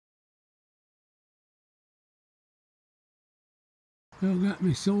I've got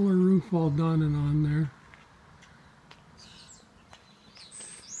my solar roof all done and on there.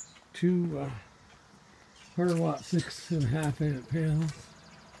 Two 100-watt 6.5 amp panels.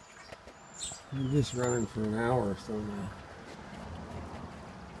 I'm just running for an hour or so now.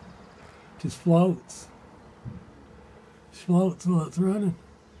 Just floats. Just floats while it's running.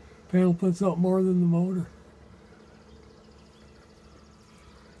 Panel puts out more than the motor.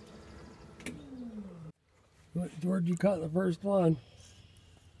 George, you caught the first one.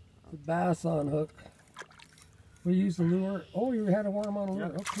 The bass on hook. We used the lure. Oh, you had a worm on a lure.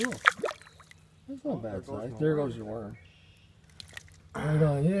 Yep. Oh, cool. That's not bad size. There goes your worm. Right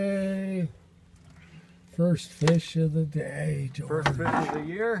on. Yay. First fish of the day, George. First fish of the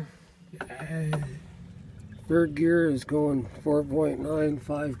year. Yay. Third gear is going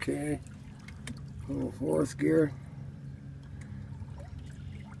 4.95K. Oh, fourth gear.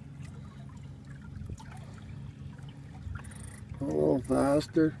 A little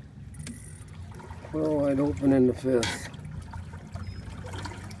faster. Well, wide open in the fifth.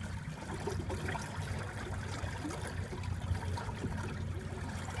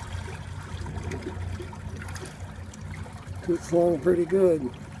 It's long pretty good.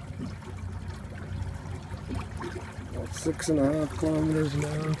 About 6.5 kilometers an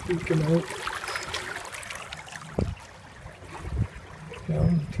hour, peeking out.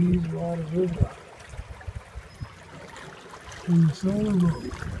 Down the Teeswater River. In the solar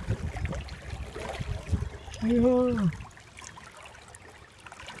road. Yeah.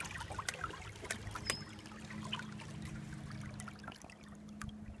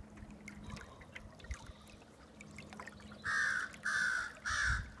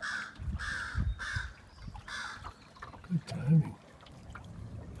 Good timing.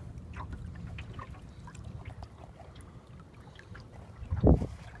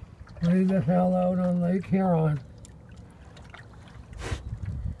 Lay the hell out on Lake Huron.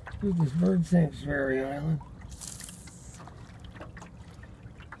 Look at this bird sanctuary island.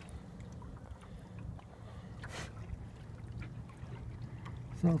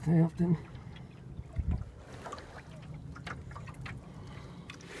 Southampton.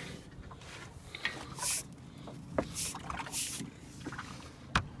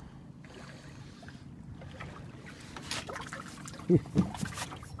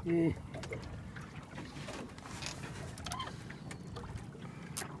 Yeah.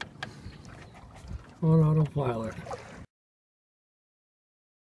 On autopilot.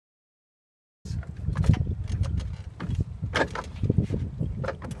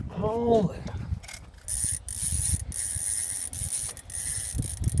 Holy.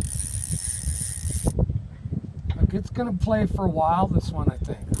 Like it's gonna play for a while, this one, I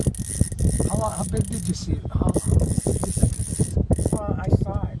think. How big did you see it? How big did you think it is? Well, I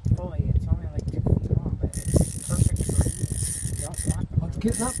saw it fully. It's only like 2 feet long, but it's perfect for eating. You don't want them. Oh, it's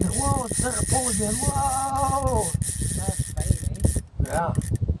getting up there. Whoa, it's starting to pull again. Whoa! That's fight, eh? Yeah.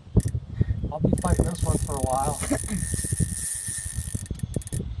 I'll be fighting this one for a while. Is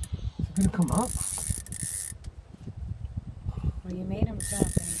it gonna come up? Well, you made him jump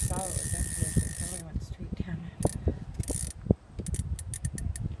and he saw it was empty, so he probably went straight down it.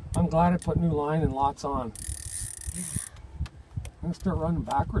 I'm glad I put new line and lots on. I'm gonna start running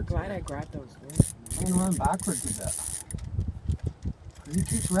backwards. Glad I grabbed those wings. I'm gonna run backwards a bit. He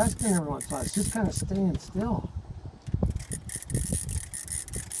keeps resting every once in a while. It's just kind of staying still.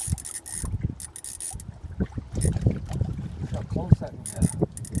 Look how close that can get.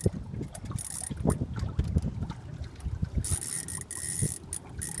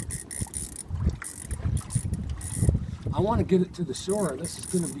 I want to get it to the shore. This is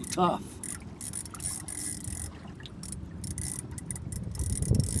going to be tough.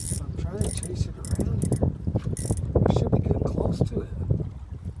 I'm trying to chase it around here. I should be getting close to it.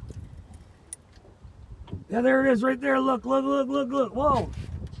 Yeah, there it is right there. Look, look, look, look, look. Whoa.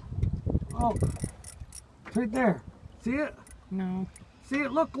 Oh. It's right there. See it? No. See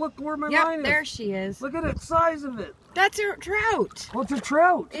it? Look, look where my line is. Yep, there she is. Look at the size of it. That's a trout. Well, it's a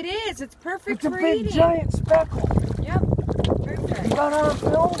trout. It is. It's perfect It's a for big eating. giant speckle. Yep. You Perfect. got her on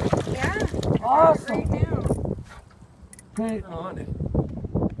film? Yeah. Awesome. Right now. Paint on it.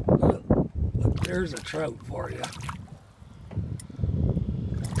 Look, look, there's a trout for you.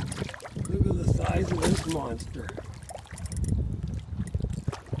 Look at the size of this monster.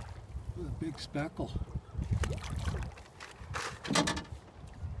 Look at the big speckle.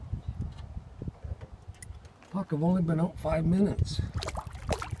 Fuck, I've only been out 5 minutes.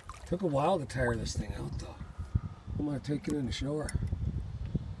 Took a while to tire this thing out though. I'm gonna take it in the shore.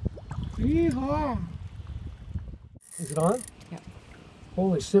 Yeehaw! Is it on? Yep.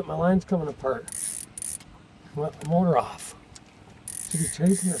 Holy shit, my line's coming apart. Let the motor off. to be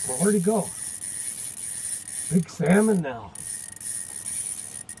chasing this one. Where'd he go? Big salmon now.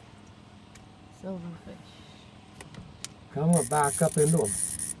 Silverfish. Come on, back up into him.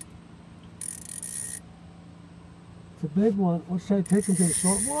 It's a big one. What should I take him to the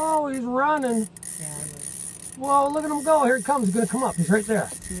shore? Whoa, he's running. Yeah, Whoa, look at him go. Here he comes. He's going to come up. He's right there.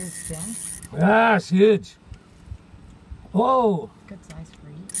 he is still. Ah, it's huge. Whoa. Good size for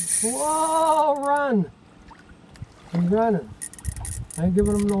you. Whoa, run. He's running. I ain't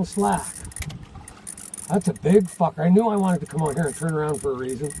giving him no slack. That's a big fucker. I knew I wanted to come out here and turn around for a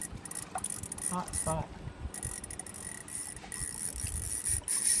reason. Hot spot.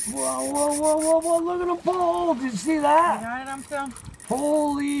 Whoa, whoa, whoa, whoa, whoa, look at him pull. Did you see You that? got it on film?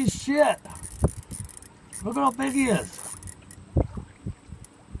 Holy shit. Look at how big he is.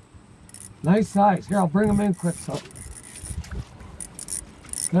 Nice size. Here, I'll bring him in quick so.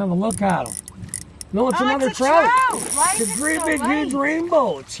 Have a look at him. No, it's another it's a trout. Why It's is a it great so big light? huge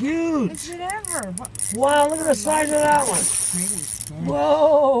rainbow. It's huge. Is it ever? What? Wow, look at the size of that one. Pretty.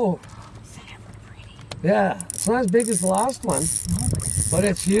 Whoa. Is it ever pretty? Yeah, it's not as big as the last one, No, but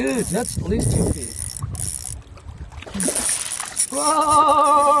it's huge. That's at least 2 feet.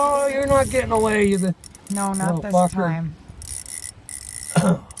 Whoa, you're not getting away. no, not Little this fucker. time.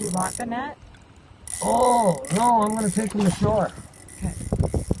 You want the net? Oh, no, I'm going to take him to shore. Okay.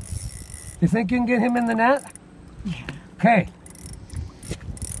 You think you can get him in the net? Yeah. Okay.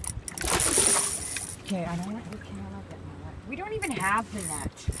 Okay, I don't want you cannot get my net. We don't even have the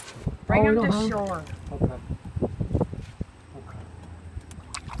net. Bring we him don't to have- shore. Okay.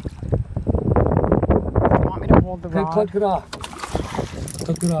 You want me to hold the Okay, rod? click it off.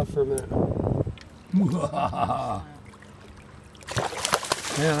 Click it off for a minute.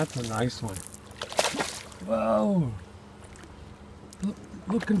 Yeah, that's a nice one. Whoa.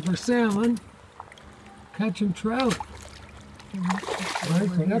 Looking for salmon. Catching trout. Nice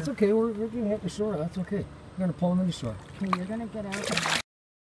one. That's okay. We're going to hit the shore. That's okay. We're going to pull him in the shore. Okay, you're gonna get out.